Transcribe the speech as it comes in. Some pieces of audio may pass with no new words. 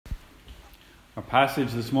Our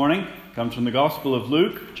passage this morning comes from the Gospel of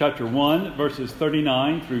Luke, chapter 1, verses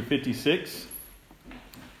 39 through 56.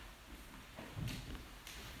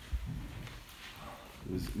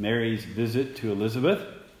 It was Mary's visit to Elizabeth,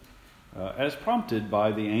 as prompted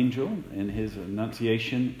by the angel in his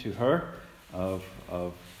annunciation to her of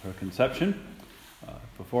her conception.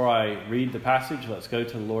 Before I read the passage, let's go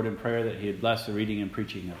to the Lord in prayer that He would bless the reading and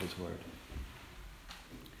preaching of His Word.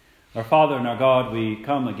 Our Father and our God, we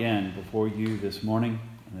come again before you this morning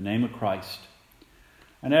in the name of Christ.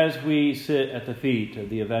 And as we sit at the feet of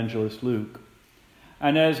the evangelist Luke,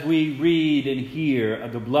 and as we read and hear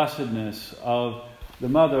of the blessedness of the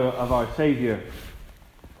mother of our Savior,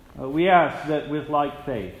 we ask that with like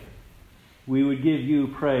faith we would give you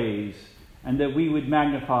praise and that we would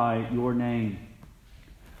magnify your name.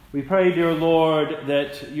 We pray, dear Lord,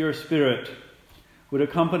 that your Spirit would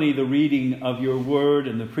accompany the reading of your word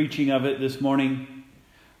and the preaching of it this morning,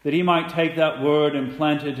 that He might take that word and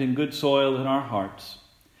plant it in good soil in our hearts,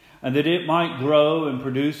 and that it might grow and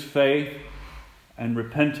produce faith and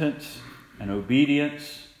repentance and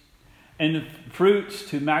obedience and fruits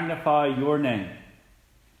to magnify your name.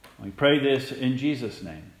 We pray this in Jesus'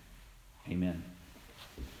 name. Amen.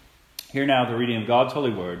 Hear now the reading of God's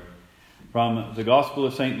holy word from the Gospel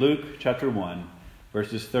of St. Luke, chapter 1,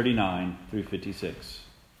 verses 39 through 56.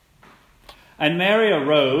 And Mary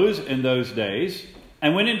arose in those days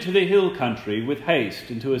and went into the hill country with haste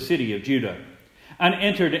into a city of Judah, and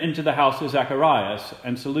entered into the house of Zacharias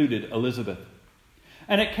and saluted Elizabeth.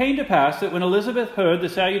 And it came to pass that when Elizabeth heard the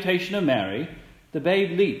salutation of Mary, the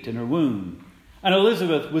babe leaped in her womb, and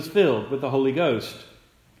Elizabeth was filled with the Holy Ghost.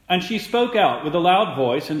 And she spoke out with a loud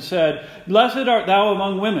voice and said, Blessed art thou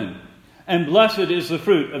among women, and blessed is the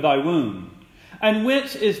fruit of thy womb. And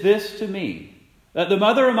whence is this to me, that the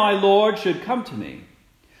mother of my Lord should come to me?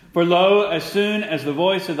 For lo, as soon as the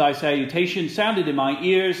voice of thy salutation sounded in my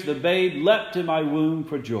ears, the babe leapt in my womb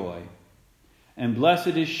for joy. And blessed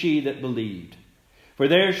is she that believed, for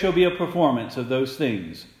there shall be a performance of those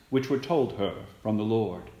things which were told her from the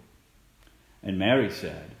Lord. And Mary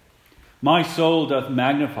said, My soul doth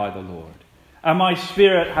magnify the Lord, and my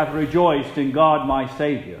spirit hath rejoiced in God my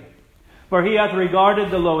Saviour. For He hath regarded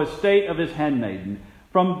the low estate of His handmaiden.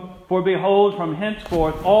 For behold, from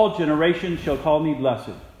henceforth all generations shall call me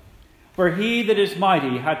blessed. For He that is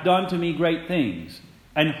mighty hath done to me great things,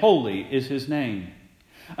 and holy is His name.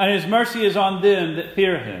 And His mercy is on them that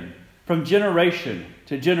fear Him, from generation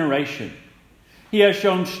to generation. He has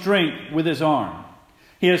shown strength with His arm.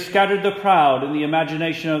 He has scattered the proud in the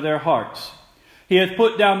imagination of their hearts. He hath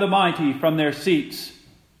put down the mighty from their seats,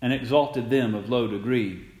 and exalted them of low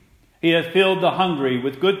degree. He hath filled the hungry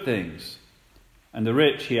with good things, and the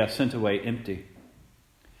rich He hath sent away empty.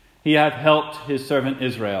 He hath helped His servant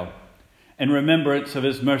Israel, in remembrance of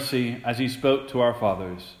His mercy, as He spoke to our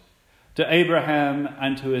fathers, to Abraham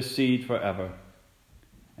and to his seed forever.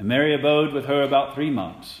 And Mary abode with her about 3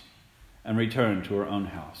 months, and returned to her own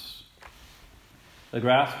house. The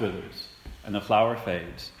grass withers, and the flower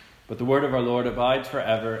fades, but the word of our Lord abides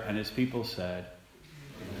forever, and His people said,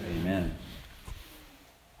 Amen.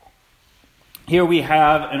 Here we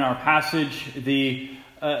have in our passage the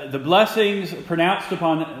blessings pronounced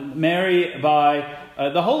upon Mary by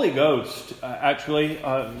the Holy Ghost,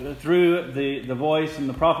 through the voice and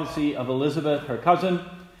the prophecy of Elizabeth, her cousin,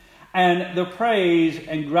 and the praise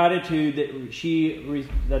and gratitude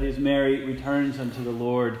that Mary returns unto the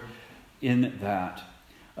Lord in that.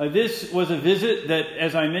 This was a visit that,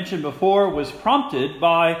 as I mentioned before, was prompted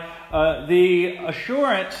by the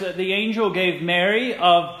assurance that the angel gave Mary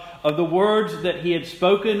of the words that he had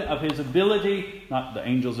spoken, of his ability, not the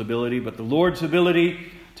angel's ability, but the Lord's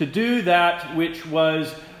ability to do that which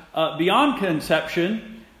was beyond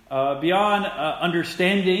conception, beyond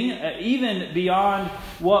understanding, even beyond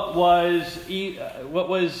what was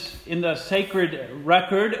in the sacred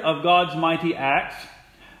record of God's mighty acts,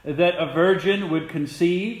 that a virgin would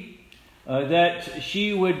conceive, that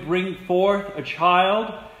she would bring forth a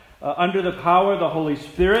child under the power of the Holy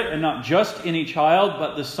Spirit, and not just any child,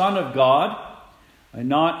 but the Son of God, and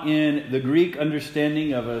not in the Greek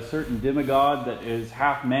understanding of a certain demigod that is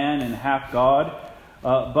half man and half God,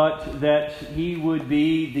 but that He would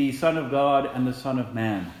be the Son of God and the Son of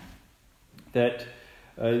Man. That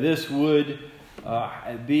this would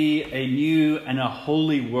be a new and a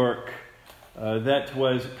holy work that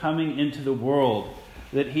was coming into the world,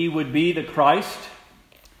 that He would be the Christ,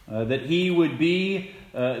 that He would be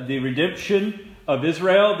the redemption of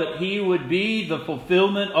Israel, that He would be the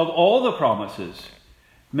fulfillment of all the promises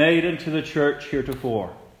made unto the church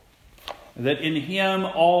heretofore, that in Him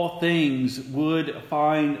all things would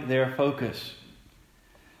find their focus.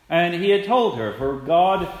 And he had told her, for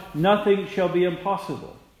God nothing shall be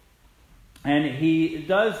impossible. And he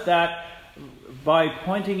does that by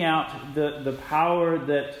pointing out the power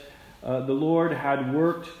that the Lord had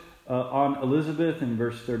worked on Elizabeth in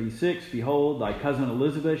verse 36. Behold, thy cousin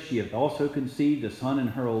Elizabeth, she hath also conceived a son in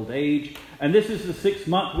her old age. And this is the 6th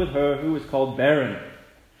month with her, who is called barren.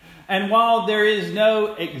 And while there is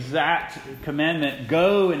no exact commandment,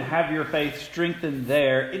 go and have your faith strengthened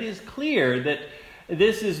there, it is clear that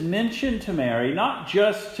this is mentioned to Mary, not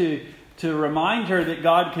just to remind her that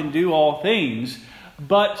God can do all things,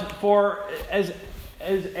 but for as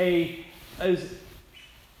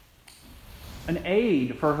an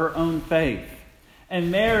aid for her own faith.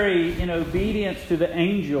 And Mary, in obedience to the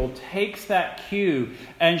angel, takes that cue,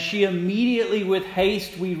 and she immediately with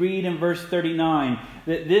haste, we read in verse 39,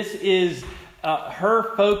 that this is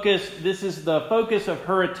her focus, this is the focus of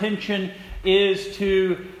her attention, is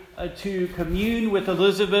to commune with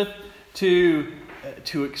Elizabeth, to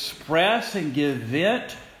express and give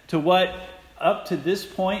vent to what up to this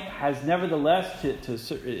point has nevertheless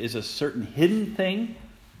is a certain hidden thing.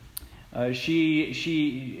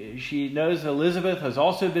 She knows Elizabeth has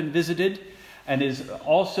also been visited and is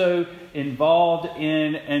also involved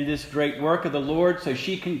in this great work of the Lord, so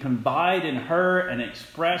she can confide in her and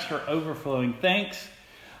express her overflowing thanks,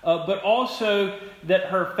 but also that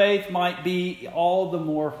her faith might be all the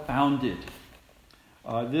more founded.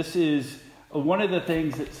 This is one of the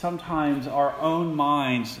things that sometimes our own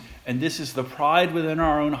minds, and this is the pride within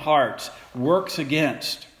our own hearts, works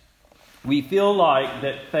against. We feel like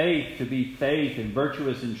that faith, to be faith and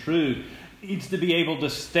virtuous and true, needs to be able to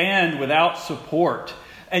stand without support.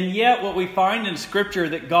 And yet what we find in Scripture,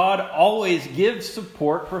 that God always gives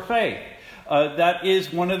support for faith. That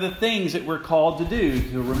is one of the things that we're called to do,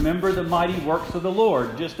 to remember the mighty works of the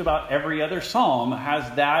Lord. Just about every other psalm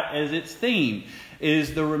has that as its theme,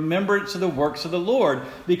 is the remembrance of the works of the Lord,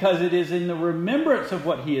 because it is in the remembrance of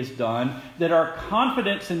what He has done that our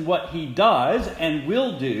confidence in what He does and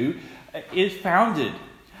will do is founded.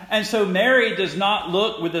 And so Mary does not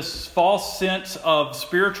look with a false sense of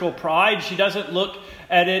spiritual pride. She doesn't look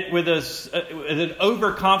at it with an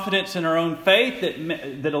overconfidence in her own faith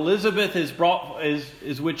that Elizabeth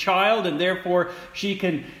is with child, and therefore she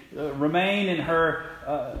can remain in her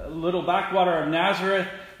little backwater of Nazareth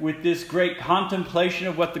with this great contemplation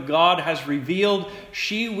of what the God has revealed.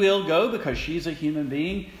 She will go, because she's a human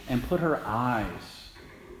being, and put her eyes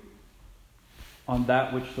on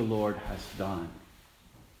that which the Lord has done.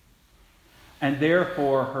 And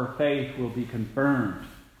therefore her faith will be confirmed.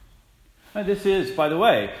 Now, this is, by the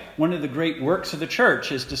way, one of the great works of the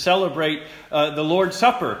church, is to celebrate the Lord's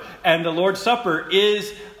Supper. And the Lord's Supper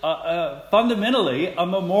is fundamentally a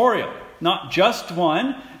memorial. Not just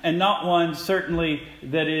one, and not one certainly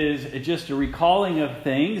that is just a recalling of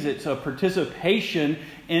things. It's a participation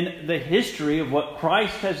in the history of what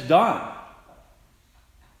Christ has done.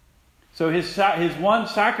 So his one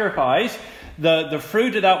sacrifice, the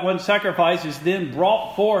fruit of that one sacrifice is then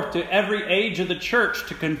brought forth to every age of the church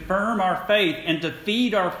to confirm our faith and to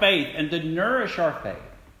feed our faith and to nourish our faith.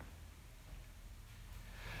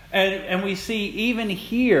 And we see even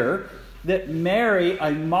here that Mary,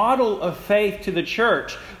 a model of faith to the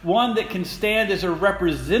church, one that can stand as a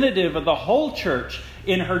representative of the whole church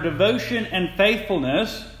in her devotion and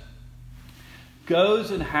faithfulness,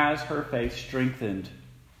 goes and has her faith strengthened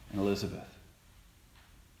in Elizabeth.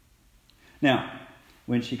 Now,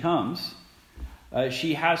 when she comes,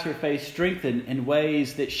 she has her faith strengthened in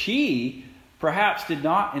ways that she perhaps did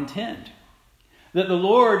not intend. That the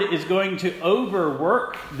Lord is going to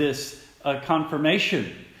overwork this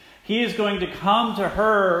confirmation. He is going to come to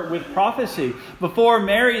her with prophecy before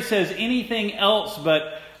Mary says anything else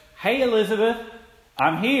but, "Hey, Elizabeth,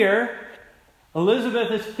 I'm here."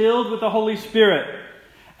 Elizabeth is filled with the Holy Spirit.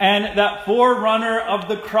 And that forerunner of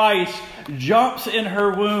the Christ jumps in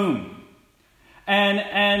her womb.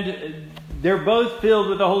 And they're both filled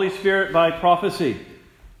with the Holy Spirit by prophecy.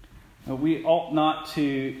 We ought not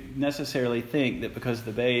to necessarily think that because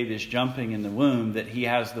the babe is jumping in the womb that he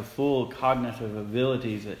has the full cognitive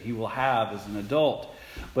abilities that he will have as an adult.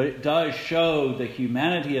 But it does show the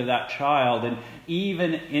humanity of that child, and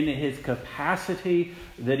even in his capacity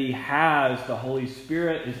that he has, the Holy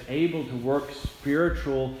Spirit is able to work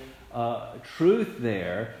spiritual truth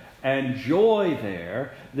there and joy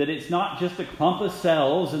there, that it's not just a clump of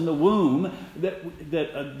cells in the womb that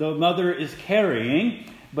the mother is carrying,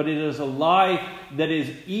 but it is a life that is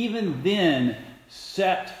even then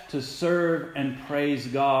set to serve and praise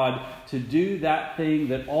God, to do that thing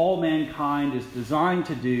that all mankind is designed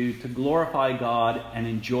to do, to glorify God and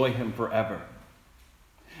enjoy Him forever.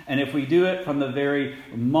 And if we do it from the very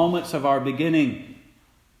moments of our beginning,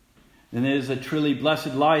 then it is a truly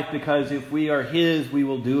blessed life, because if we are His, we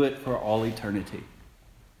will do it for all eternity.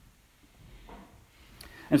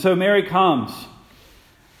 And so Mary comes,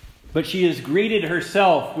 but she is greeted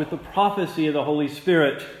herself with the prophecy of the Holy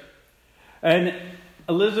Spirit. And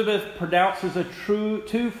Elizabeth pronounces a true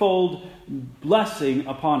twofold blessing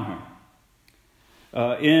upon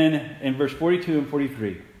her. In verse 42 and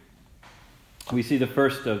 43, we see the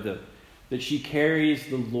first of them, that she carries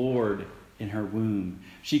the Lord in her womb.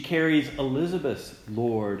 She carries Elizabeth's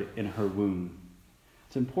Lord in her womb.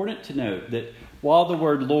 It's important to note that while the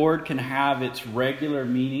word Lord can have its regular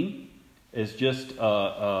meaning as just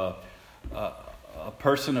a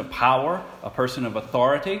person of power, a person of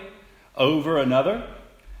authority over another,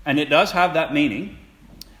 and it does have that meaning,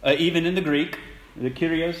 even in the Greek, the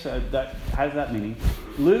Kyrios, that has that meaning.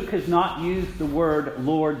 Luke has not used the word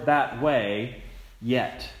Lord that way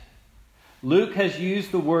yet. Luke has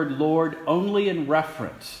used the word Lord only in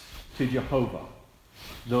reference to Jehovah.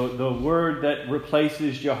 The word that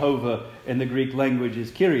replaces Jehovah in the Greek language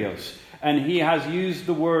is Kyrios. And he has used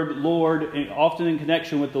the word Lord often in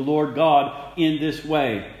connection with the Lord God in this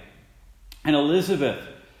way. And Elizabeth,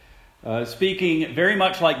 speaking very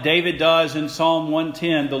much like David does in Psalm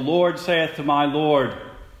 110, the Lord saith to my Lord,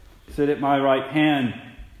 sit at my right hand.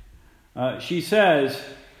 She says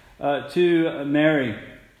to Mary,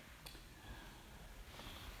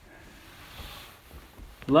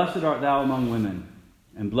 blessed art thou among women,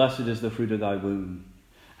 and blessed is the fruit of thy womb.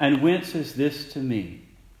 And whence is this to me,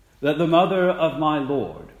 that the mother of my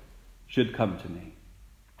Lord should come to me?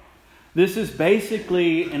 This is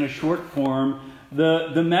basically, in a short form,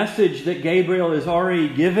 the message that Gabriel has already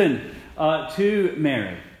given to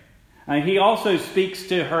Mary. He also speaks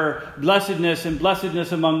to her blessedness and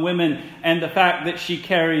blessedness among women, and the fact that she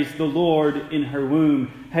carries the Lord in her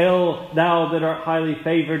womb. Hail thou that art highly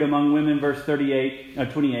favored among women, verse 28.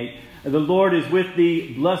 The Lord is with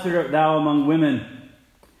thee, blessed art thou among women.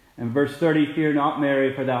 And verse 30, fear not,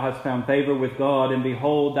 Mary, for thou hast found favor with God, and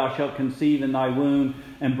behold, thou shalt conceive in thy womb,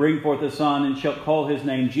 and bring forth a son, and shalt call his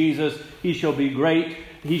name Jesus. He shall be great.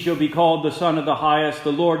 He shall be called the Son of the Highest.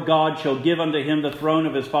 The Lord God shall give unto him the throne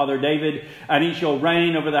of his father David, and he shall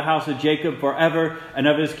reign over the house of Jacob forever, and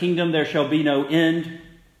of his kingdom there shall be no end.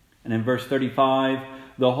 And in verse 35,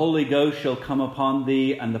 the Holy Ghost shall come upon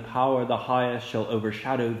thee, and the power of the Highest shall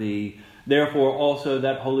overshadow thee. Therefore also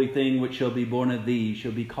that holy thing which shall be born of thee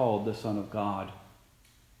shall be called the Son of God.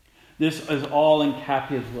 This is all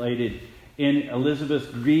encapsulated in Elizabeth's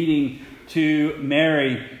greeting to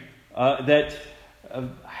Mary, that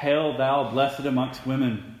hail thou blessed amongst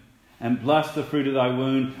women, and bless the fruit of thy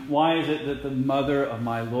womb. Why is it that the mother of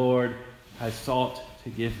my Lord has sought to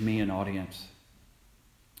give me an audience?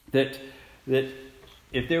 That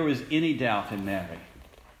if there was any doubt in Mary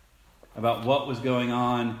about what was going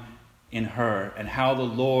on in her and how the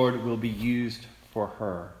Lord will be used for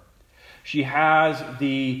her, she has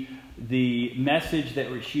the message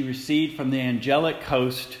that she received from the angelic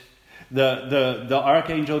host, the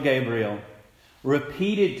archangel Gabriel,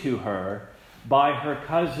 repeated to her by her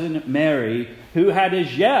cousin Mary, who had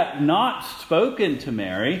as yet not spoken to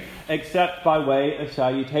Mary except by way of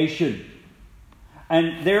salutation.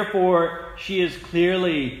 And therefore, she is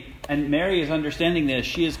clearly, and Mary is understanding this,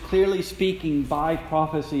 she is clearly speaking by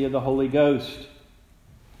prophecy of the Holy Ghost.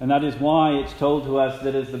 And that is why it's told to us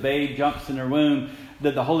that as the babe jumps in her womb,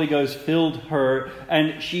 that the Holy Ghost filled her.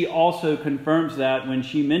 And she also confirms that when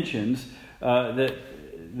she mentions that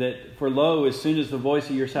for lo, as soon as the voice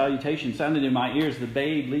of your salutation sounded in my ears, the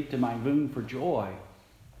babe leaped in my womb for joy.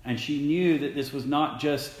 And she knew that this was not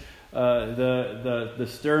just the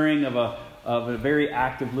stirring of a very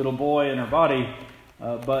active little boy in her body,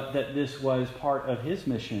 but that this was part of his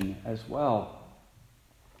mission as well.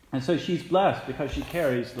 And so she's blessed because she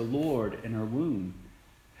carries the Lord in her womb.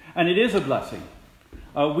 And it is a blessing.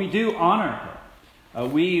 We do honor her.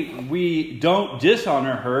 We don't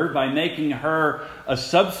dishonor her by making her a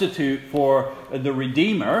substitute for the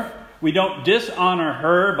Redeemer. We don't dishonor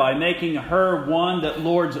her by making her one that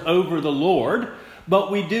lords over the Lord.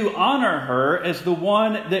 But we do honor her as the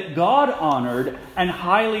one that God honored and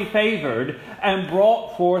highly favored and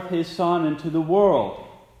brought forth his Son into the world.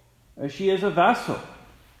 She is a vessel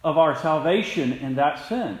of our salvation in that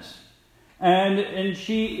sense. And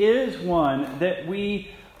she is one that we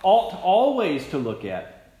ought always to look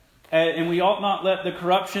at. And we ought not let the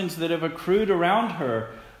corruptions that have accrued around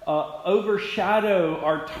her overshadow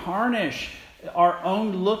or tarnish our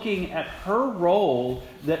own looking at her role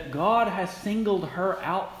that God has singled her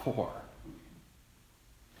out for.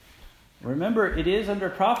 Remember, it is under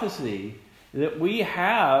prophecy that we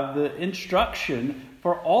have the instruction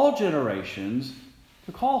for all generations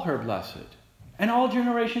to call her blessed. And all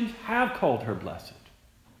generations have called her blessed.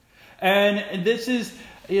 And this is,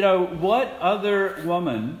 what other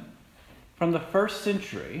woman from the first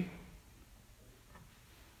century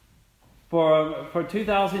for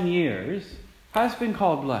 2,000 years has been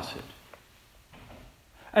called blessed?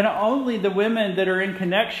 And only the women that are in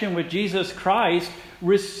connection with Jesus Christ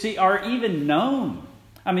are even known.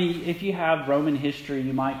 I mean, if you have Roman history,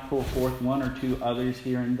 you might pull forth one or two others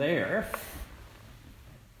here and there.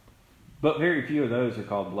 But very few of those are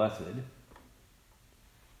called blessed.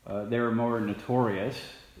 They're more notorious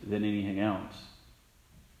than anything else.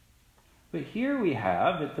 But here we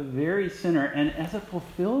have at the very center, and as a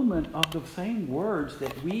fulfillment of the same words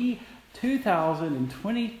that we,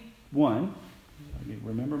 2021,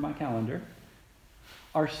 remember my calendar,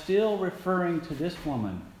 are still referring to this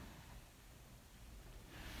woman.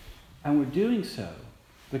 And we're doing so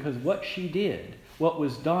because what she did, what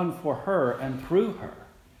was done for her and through her,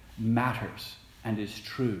 matters and is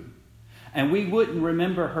true. And we wouldn't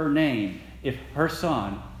remember her name if her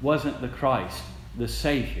son wasn't the Christ, the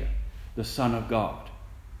Savior, the Son of God.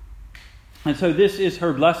 And so this is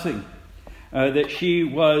her blessing, that she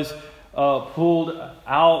was pulled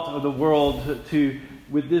out of the world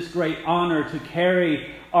with this great honor to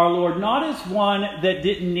carry our Lord, not as one that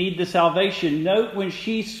didn't need the salvation. Note when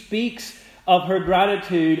she speaks of her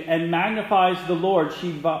gratitude and magnifies the Lord,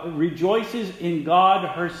 she rejoices in God,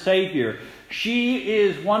 her Savior. She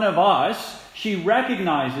is one of us. She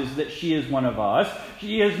recognizes that she is one of us.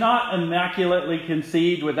 She is not immaculately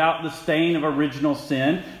conceived without the stain of original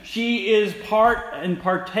sin. She is part and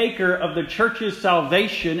partaker of the church's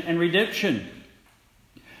salvation and redemption.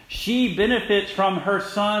 She benefits from her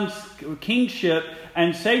son's kingship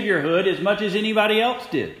and saviorhood as much as anybody else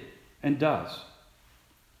did and does.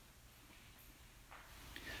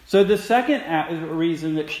 So the second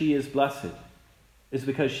reason that she is blessed is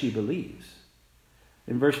because she believes.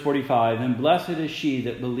 In verse 45, "And blessed is she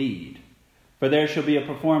that believed, for there shall be a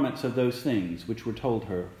performance of those things which were told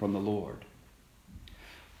her from the Lord."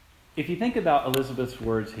 If you think about Elizabeth's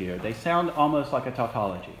words here, they sound almost like a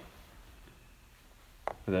tautology.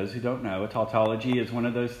 For those who don't know, a tautology is one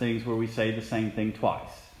of those things where we say the same thing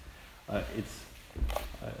twice.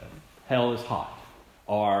 Hell is hot,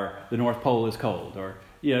 or the North Pole is cold, or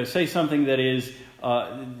say something that is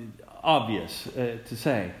obvious to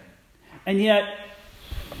say. And yet,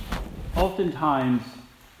 oftentimes,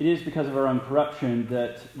 it is because of our own corruption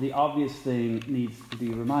that the obvious thing needs to be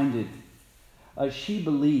reminded. She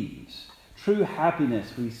believes. True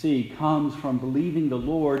happiness, we see, comes from believing the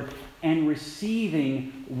Lord and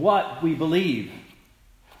receiving what we believe.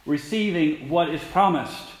 Receiving what is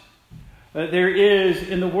promised. There is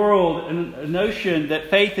in the world a notion that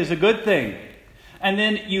faith is a good thing. And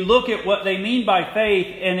then you look at what they mean by faith,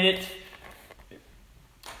 and it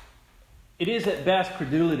is at best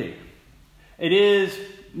credulity. It is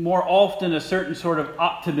more often a certain sort of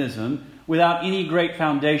optimism without any great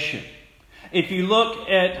foundation. If you look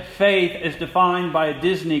at faith as defined by a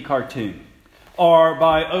Disney cartoon, or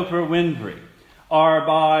by Oprah Winfrey, or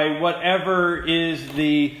by whatever is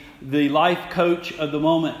the life coach of the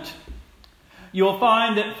moment, you'll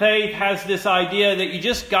find that faith has this idea that you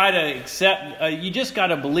just got to accept, you just got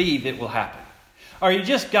to believe it will happen. Or you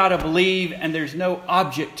just got to believe and there's no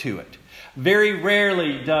object to it. Very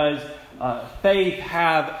rarely does faith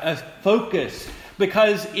have a focus,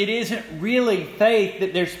 because it isn't really faith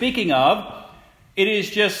that they're speaking of. It is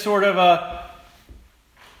just sort of a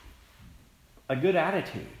good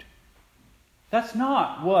attitude. That's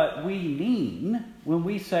not what we mean when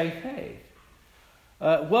we say faith.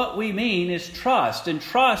 What we mean is trust. And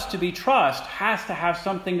trust, to be trust, has to have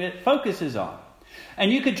something that it focuses on.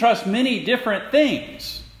 And you can trust many different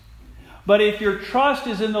things. But if your trust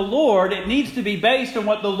is in the Lord, it needs to be based on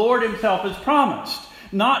what the Lord Himself has promised.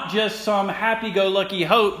 Not just some happy-go-lucky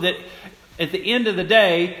hope that at the end of the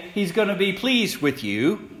day, He's going to be pleased with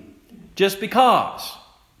you just because.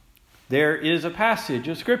 There is a passage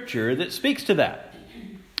of Scripture that speaks to that.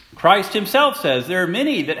 Christ Himself says there are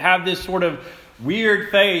many that have this sort of weird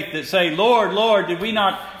faith that say, "Lord, Lord, did we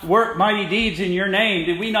not work mighty deeds in Your name?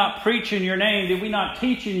 Did we not preach in Your name? Did we not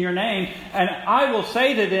teach in Your name?" And I will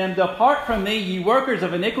say to them, "Depart from me, ye workers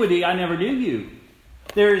of iniquity, I never knew you."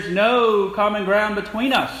 There is no common ground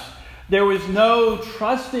between us. There was no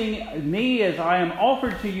trusting me as I am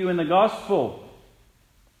offered to you in the gospel.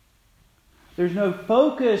 There's no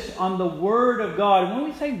focus on the Word of God. And when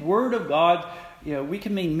we say Word of God, we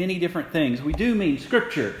can mean many different things. We do mean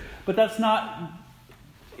Scripture. But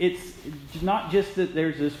it's not just that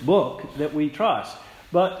there's this book that we trust.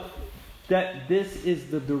 But that this is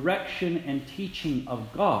the direction and teaching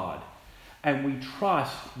of God, and we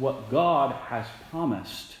trust what God has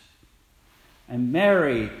promised. And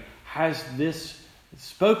Mary has this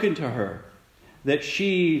spoken to her, that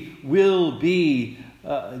she will be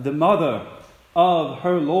the mother of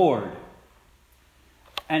her Lord.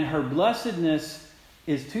 And her blessedness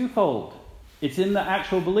is twofold. It's in the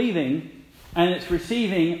actual believing, and it's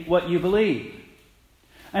receiving what you believe.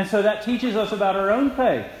 And so that teaches us about our own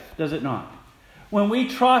faith, does it not? When we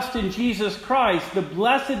trust in Jesus Christ, the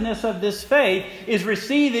blessedness of this faith is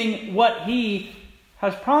receiving what He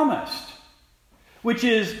has promised, which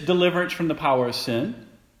is deliverance from the power of sin,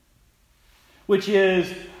 which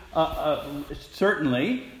is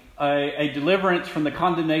certainly a deliverance from the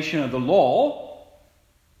condemnation of the law,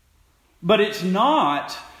 but it's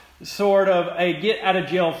not sort of a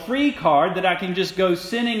get-out-of-jail-free card that I can just go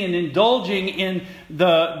sinning and indulging in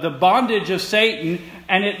the bondage of Satan,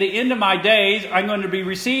 and at the end of my days, I'm going to be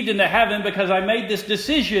received into heaven because I made this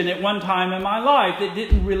decision at one time in my life that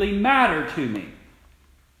didn't really matter to me.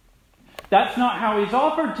 That's not how He's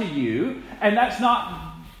offered to you, and that's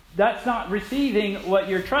not receiving what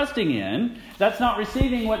you're trusting in. That's not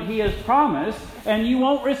receiving what He has promised, and you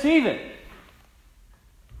won't receive it.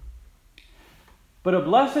 But a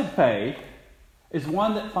blessed faith is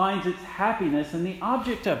one that finds its happiness in the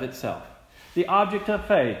object of itself. The object of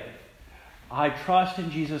faith. I trust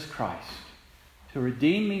in Jesus Christ to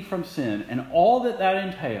redeem me from sin and all that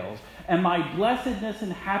entails. And my blessedness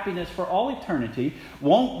and happiness for all eternity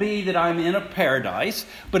won't be that I'm in a paradise,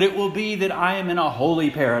 but it will be that I am in a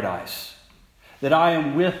holy paradise. That I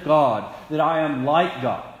am with God. That I am like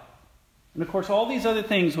God. And of course, all these other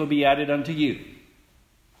things will be added unto you.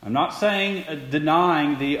 I'm not saying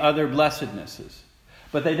denying the other blessednesses,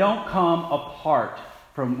 but they don't come apart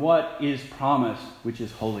from what is promised, which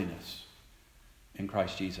is holiness in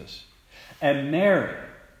Christ Jesus. And Mary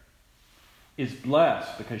is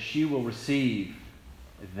blessed because she will receive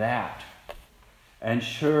that. And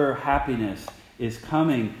sure happiness is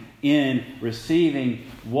coming in receiving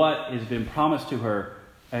what has been promised to her.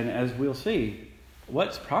 And as we'll see,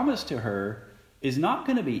 what's promised to her is not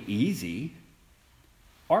going to be easy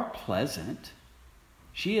or pleasant.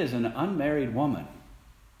 She is an unmarried woman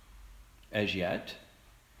as yet.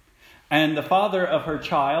 And the father of her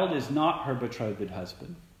child is not her betrothed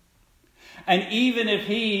husband. And even if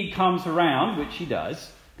he comes around, which he does,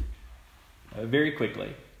 very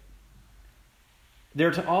quickly,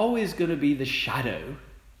 there's always going to be the shadow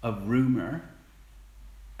of rumor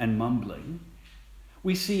and mumbling.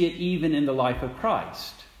 We see it even in the life of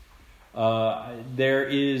Christ. There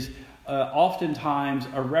is oftentimes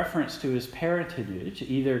a reference to his parentage,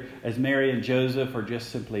 either as Mary and Joseph or just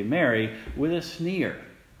simply Mary, with a sneer.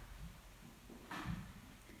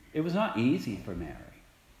 It was not easy for Mary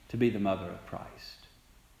to be the mother of Christ.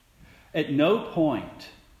 At no point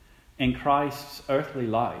in Christ's earthly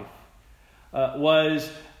life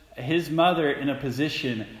was his mother in a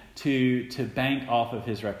position to bank off of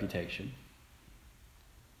his reputation.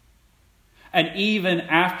 And even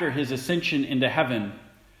after his ascension into heaven,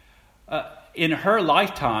 in her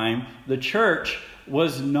lifetime, the church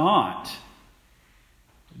was not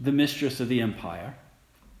the mistress of the empire.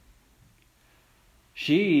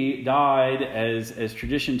 She died, as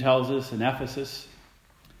tradition tells us, in Ephesus,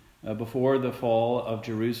 before the fall of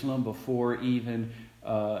Jerusalem, before even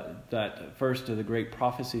that first of the great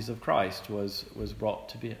prophecies of Christ was brought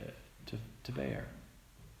to bear.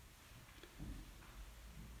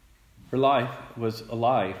 Her life was a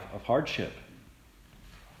life of hardship,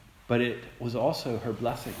 but it was also her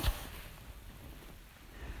blessing.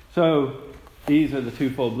 So these are the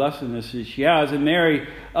twofold blessednesses she has. And Mary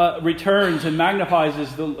returns and magnifies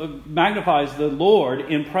the Lord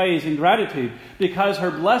in praise and gratitude, because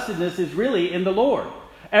her blessedness is really in the Lord.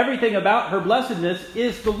 Everything about her blessedness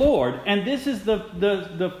is the Lord. And this is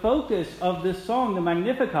the focus of this song, the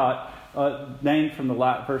Magnificat, named from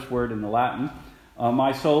the first word in the Latin.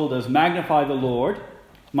 My soul does magnify the Lord.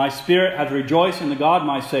 My spirit hath rejoiced in the God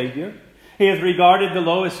my Savior. He has regarded the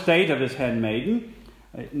low estate of his handmaiden.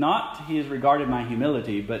 Not he has regarded my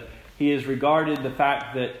humility, but he has regarded the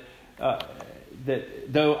fact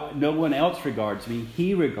that though no one else regards me,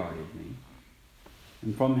 he regarded me.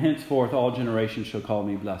 And from henceforth all generations shall call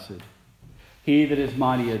me blessed. He that is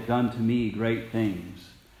mighty hath done to me great things,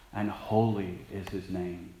 and holy is his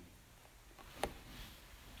name.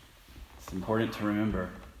 It's important to remember,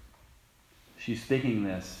 she's speaking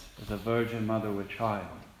this as a virgin mother with child.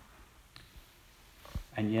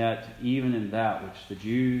 And yet, even in that which the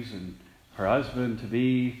Jews and her husband to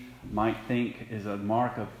be might think is a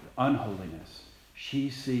mark of unholiness, she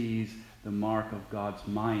sees the mark of God's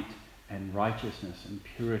might and righteousness and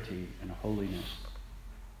purity and holiness.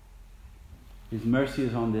 His mercy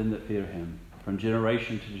is on them that fear him, from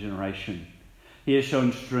generation to generation. He has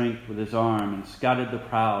shown strength with his arm and scattered the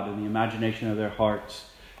proud in the imagination of their hearts.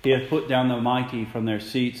 He hath put down the mighty from their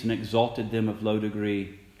seats and exalted them of low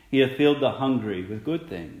degree. He hath filled the hungry with good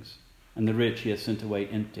things, and the rich he hath sent away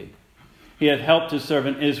empty. He hath helped his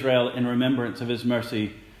servant Israel in remembrance of his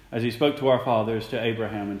mercy, as he spoke to our fathers, to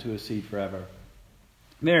Abraham, and to his seed forever.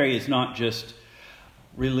 Mary is not just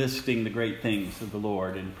relisting the great things of the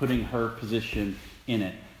Lord and putting her position in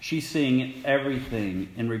it. She's seeing everything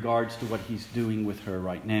in regards to what he's doing with her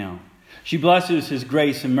right now. She blesses his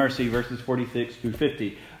grace and mercy, verses 46 through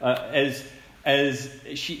 50.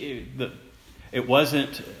 It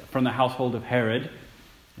wasn't from the household of Herod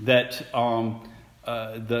that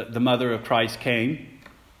the mother of Christ came.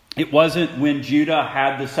 It wasn't when Judah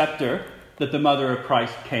had the scepter that the mother of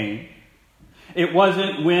Christ came. It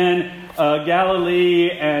wasn't when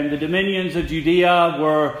Galilee and the dominions of Judea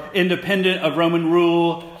were independent of Roman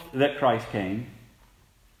rule that Christ came.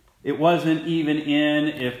 It wasn't even in,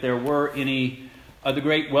 if there were any of the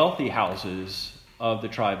great wealthy houses of the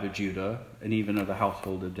tribe of Judah and even of the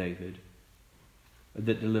household of David,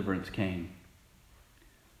 that deliverance came,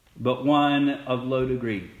 but one of low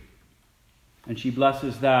degree. And she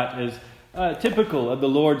blesses that as typical of the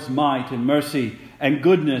Lord's might and mercy and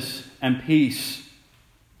goodness and peace.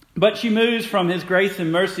 But she moves from his grace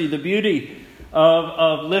and mercy, the beauty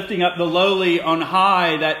of lifting up the lowly on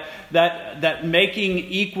high, that making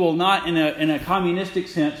equal, not in a communistic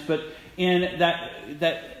sense, but in that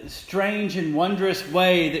strange and wondrous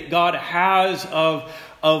way that God has of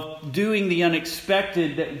doing the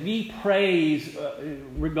unexpected, that we praise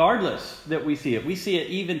regardless that we see it. We see it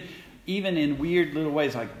even in weird little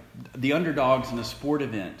ways, like the underdogs in a sport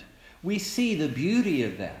event. We see the beauty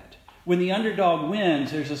of that. When the underdog wins,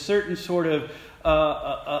 there's a certain sort of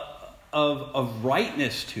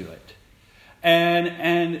rightness to it.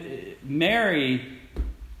 And Mary,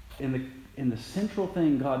 in the central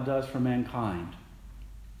thing God does for mankind,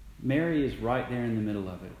 Mary is right there in the middle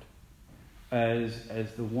of it,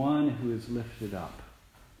 as the one who is lifted up,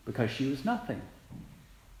 because she was nothing.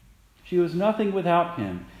 She was nothing without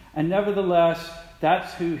him. And nevertheless,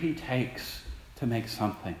 that's who he takes to make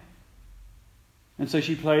something. And so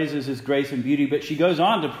she praises his grace and beauty, but she goes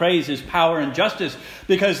on to praise his power and justice,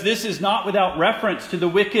 because this is not without reference to the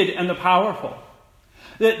wicked and the powerful.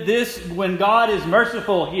 That this, when God is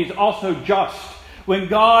merciful, he is also just. When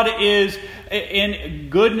God is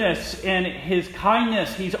in goodness and his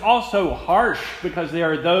kindness, he's also harsh, because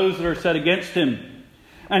there are those that are set against him.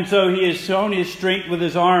 And so he has shown his strength with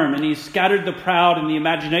his arm, and he's scattered the proud in the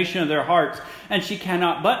imagination of their hearts. And she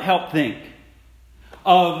cannot but help think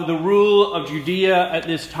of the rule of Judea at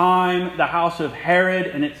this time, the house of Herod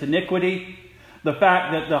and its iniquity, the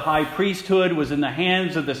fact that the high priesthood was in the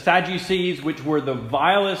hands of the Sadducees, which were the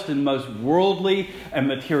vilest and most worldly and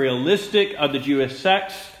materialistic of the Jewish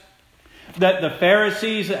sects, that the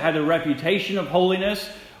Pharisees, that had a reputation of holiness,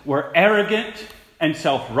 were arrogant and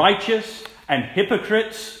self-righteous and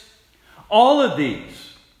hypocrites. All of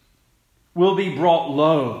these will be brought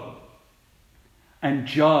low and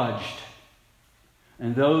judged.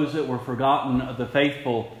 And those that were forgotten of the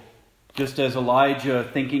faithful, just as Elijah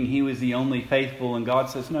thinking he was the only faithful, and God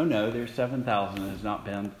says, no, there's 7,000 that has not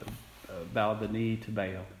bowed the knee to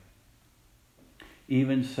Baal.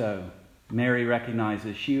 Even so, Mary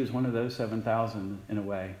recognizes she was one of those 7,000 in a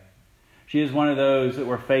way. She is one of those that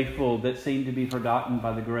were faithful, that seemed to be forgotten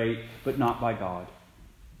by the great, but not by God.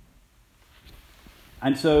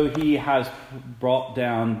 And so he has brought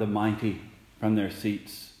down the mighty from their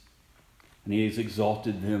seats, and he has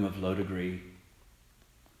exalted them of low degree.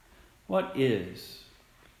 What is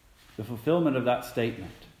the fulfillment of that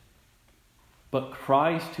statement? But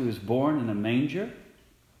Christ, who is born in a manger,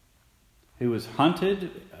 who was hunted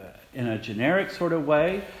in a generic sort of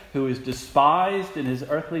way, who is despised in his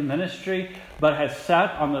earthly ministry, but has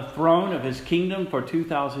sat on the throne of his kingdom for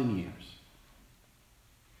 2,000 years.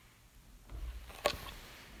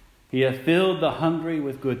 He hath filled the hungry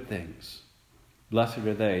with good things. Blessed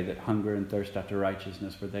are they that hunger and thirst after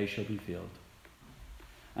righteousness, for they shall be filled.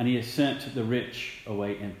 And he has sent the rich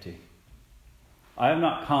away empty. I have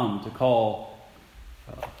not come to call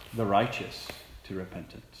the righteous to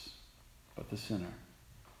repentance, but the sinner.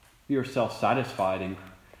 If you are self-satisfied in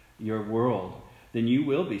your world, then you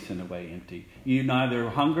will be sent away empty. You neither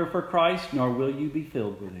hunger for Christ, nor will you be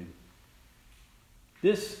filled with him.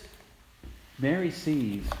 This Mary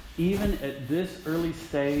sees, even at this early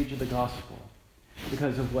stage of the gospel,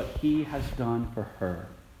 because of what he has done for her.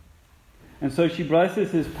 And so she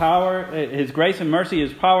blesses His power, His grace and mercy,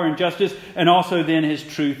 His power and justice, and also then His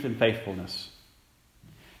truth and faithfulness.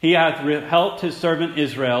 He hath helped His servant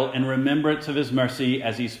Israel in remembrance of His mercy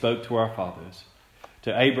as He spoke to our fathers,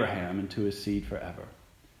 to Abraham and to his seed forever.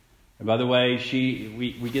 And by the way,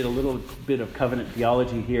 we get a little bit of covenant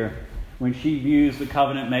theology here. When she views the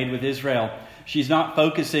covenant made with Israel, she's not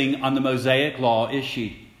focusing on the Mosaic law, is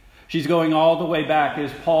she? She's going all the way back,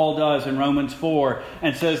 as Paul does in Romans 4,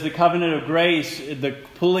 and says the covenant of grace, the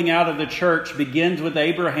pulling out of the church, begins with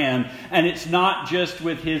Abraham. And it's not just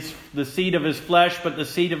with the seed of his flesh, but the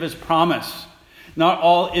seed of his promise. Not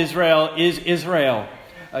all Israel is Israel.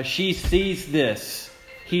 She sees this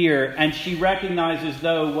here, and she recognizes,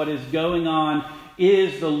 though, what is going on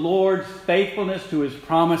is the Lord's faithfulness to His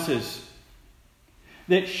promises.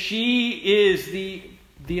 That she is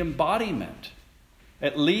the embodiment,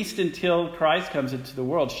 at least until Christ comes into the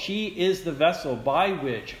world. She is the vessel by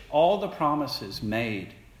which all the promises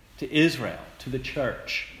made to Israel, to the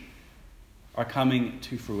church, are coming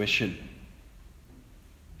to fruition.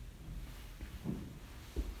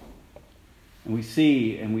 And we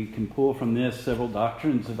see, and we can pull from this several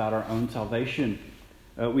doctrines about our own salvation.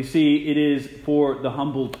 We see it is for the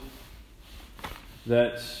humbled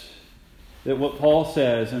that what Paul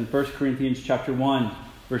says in 1 Corinthians chapter 1,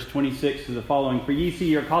 verse 26 to the following. For ye see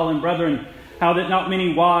your calling, brethren, how that not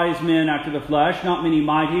many wise men after the flesh, not many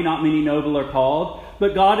mighty, not many noble are called,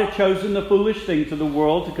 but God hath chosen the foolish things of the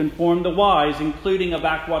world to conform the wise, including a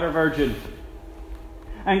backwater virgin.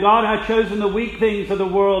 And God hath chosen the weak things of the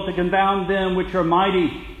world to confound them which are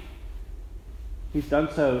mighty. He's done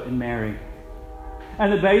so in Mary.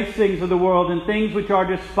 And the base things of the world and things which are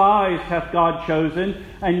despised hath God chosen,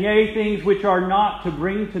 and yea, things which are not, to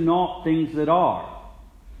bring to naught things that are,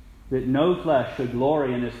 that no flesh should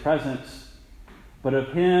glory in His presence. But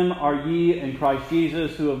of Him are ye in Christ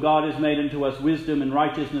Jesus, who of God is made unto us wisdom and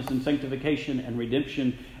righteousness and sanctification and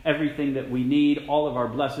redemption. Everything that we need, all of our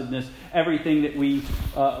blessedness, everything that we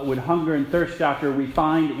would hunger and thirst after, we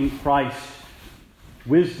find in Christ.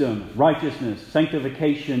 Wisdom, righteousness,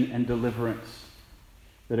 sanctification, and deliverance.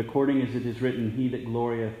 That according as it is written, He that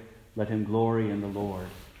glorieth, let him glory in the Lord.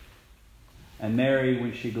 And Mary,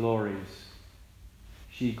 when she glories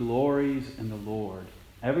in the Lord.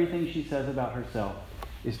 Everything she says about herself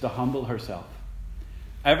is to humble herself.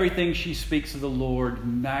 Everything she speaks of the Lord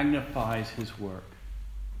magnifies His work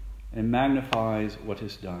and magnifies what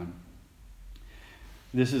is done.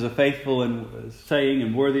 This is a faithful and saying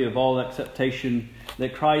and worthy of all acceptation,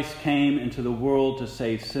 that Christ came into the world to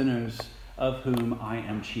save sinners, of whom I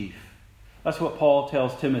am chief. That's what Paul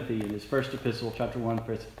tells Timothy in his first epistle, chapter 1,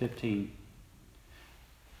 verse 15.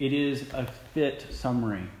 It is a fit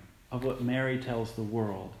summary of what Mary tells the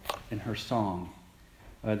world in her song,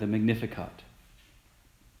 the Magnificat.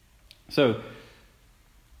 So,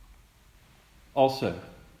 also,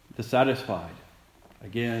 the satisfied.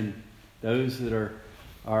 Again, those that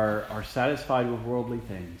are satisfied with worldly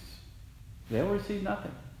things, they'll receive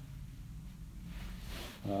nothing.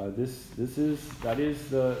 That is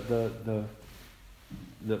the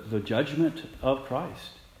judgment of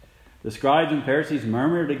Christ. The scribes and Pharisees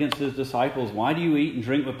murmured against His disciples, Why do you eat and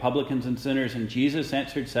drink with publicans and sinners? And Jesus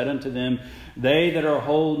answered, said unto them, They that are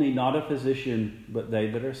whole need not a physician, but they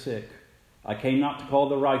that are sick. I came not to call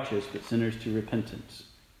the righteous, but sinners to repentance.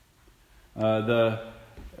 The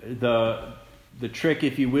trick,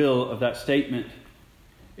 if you will, of that statement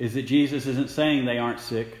is that Jesus isn't saying they aren't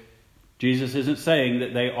sick. Jesus isn't saying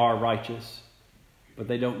that they are righteous, but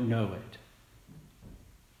they don't know it.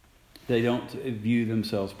 They don't view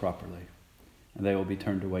themselves properly, and they will be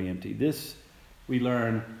turned away empty. This we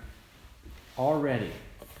learn already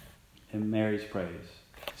in Mary's praise.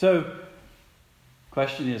 So,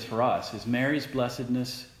 question is for us, is Mary's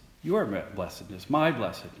blessedness your blessedness, my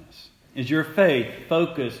blessedness? Is your faith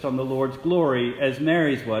focused on the Lord's glory as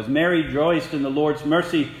Mary's was? Mary rejoiced in the Lord's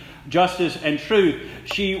mercy, justice, and truth.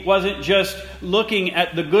 She wasn't just looking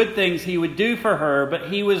at the good things He would do for her, but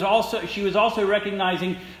she was also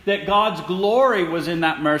recognizing that God's glory was in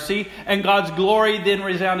that mercy, and God's glory then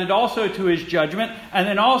resounded also to His judgment, and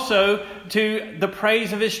then also to the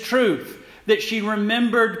praise of His truth, that she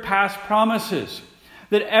remembered past promises,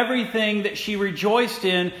 that everything that she rejoiced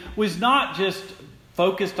in was not just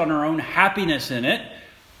focused on her own happiness in it,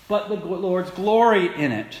 but the Lord's glory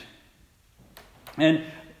in it. And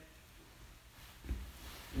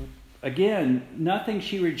again, nothing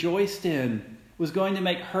she rejoiced in was going to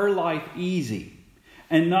make her life easy.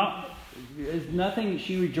 And nothing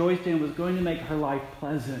she rejoiced in was going to make her life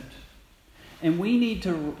pleasant. And we need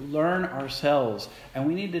to learn ourselves, and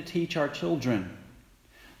we need to teach our children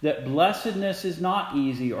that blessedness is not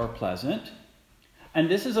easy or pleasant. And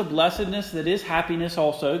this is a blessedness that is happiness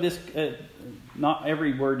also. This, not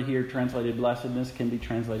every word here translated blessedness can be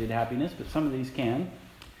translated happiness, but some of these can.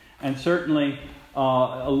 And certainly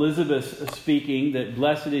Elizabeth speaking that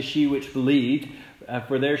blessed is she which believed,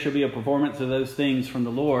 for there shall be a performance of those things from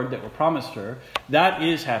the Lord that were promised her. That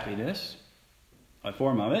is happiness, a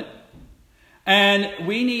form of it. And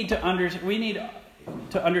we need to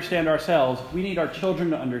understand ourselves. We need our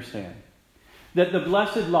children to understand that the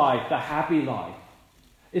blessed life, the happy life,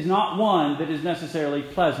 is not one that is necessarily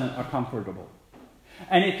pleasant or comfortable.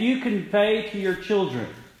 And if you convey to your children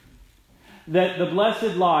that the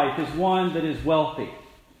blessed life is one that is wealthy,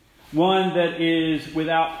 one that is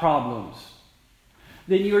without problems,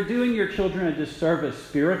 then you are doing your children a disservice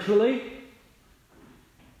spiritually.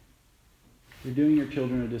 You're doing your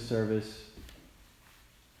children a disservice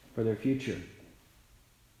for their future.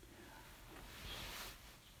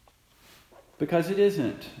 Because it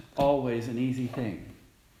isn't always an easy thing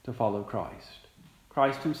to follow Christ.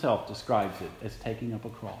 Christ himself describes it as taking up a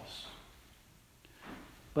cross.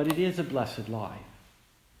 But it is a blessed life.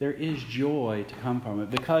 There is joy to come from it,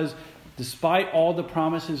 because despite all the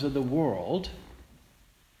promises of the world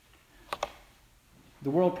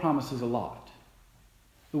promises a lot.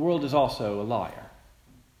 The world is also a liar.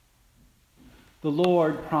 The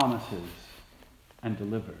Lord promises and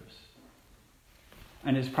delivers.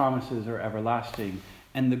 And his promises are everlasting.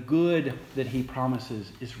 And the good that he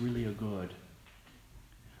promises is really a good.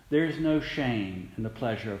 There is no shame in the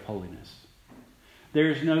pleasure of holiness. There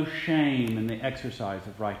is no shame in the exercise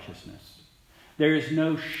of righteousness. There is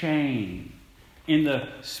no shame in the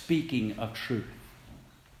speaking of truth.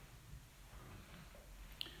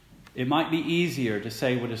 It might be easier to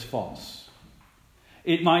say what is false.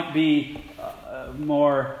 It might be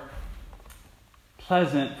more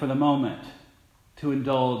pleasant for the moment to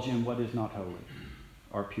indulge in what is not holy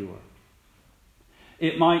or pure.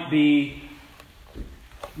 It might be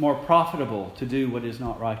more profitable to do what is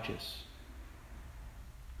not righteous.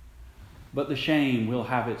 But the shame will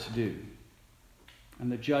have its due, and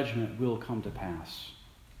the judgment will come to pass.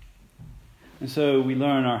 And so we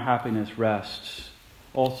learn our happiness rests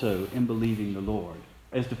also in believing the Lord,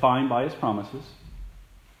 as defined by his promises.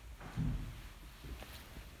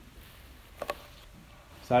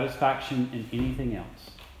 Satisfaction in anything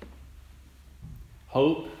else.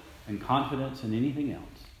 Hope and confidence in anything else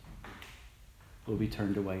will be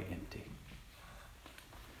turned away empty.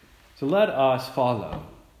 So let us follow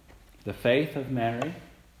the faith of Mary,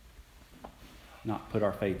 not put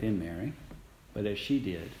our faith in Mary, but as she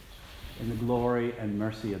did, in the glory and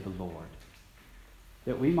mercy of the Lord,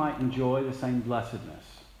 that we might enjoy the same blessedness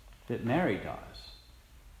that Mary does,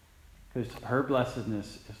 because her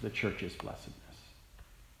blessedness is the church's blessedness.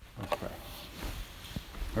 Let's pray.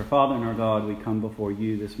 Our Father and our God, we come before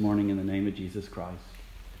you this morning in the name of Jesus Christ.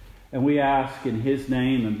 And we ask in his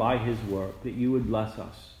name and by his work that you would bless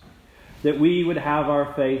us, that we would have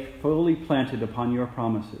our faith fully planted upon your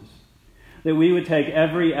promises, that we would take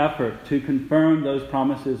every effort to confirm those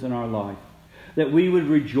promises in our life, that we would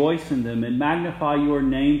rejoice in them and magnify your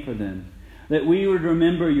name for them, that we would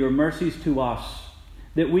remember your mercies to us,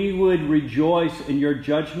 that we would rejoice in your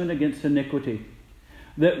judgment against iniquity,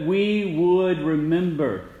 that we would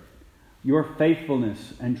remember your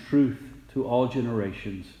faithfulness and truth to all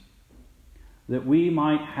generations, that we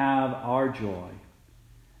might have our joy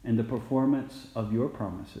in the performance of your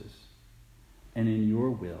promises and in your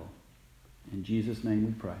will. In Jesus' name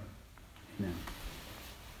we pray. Amen.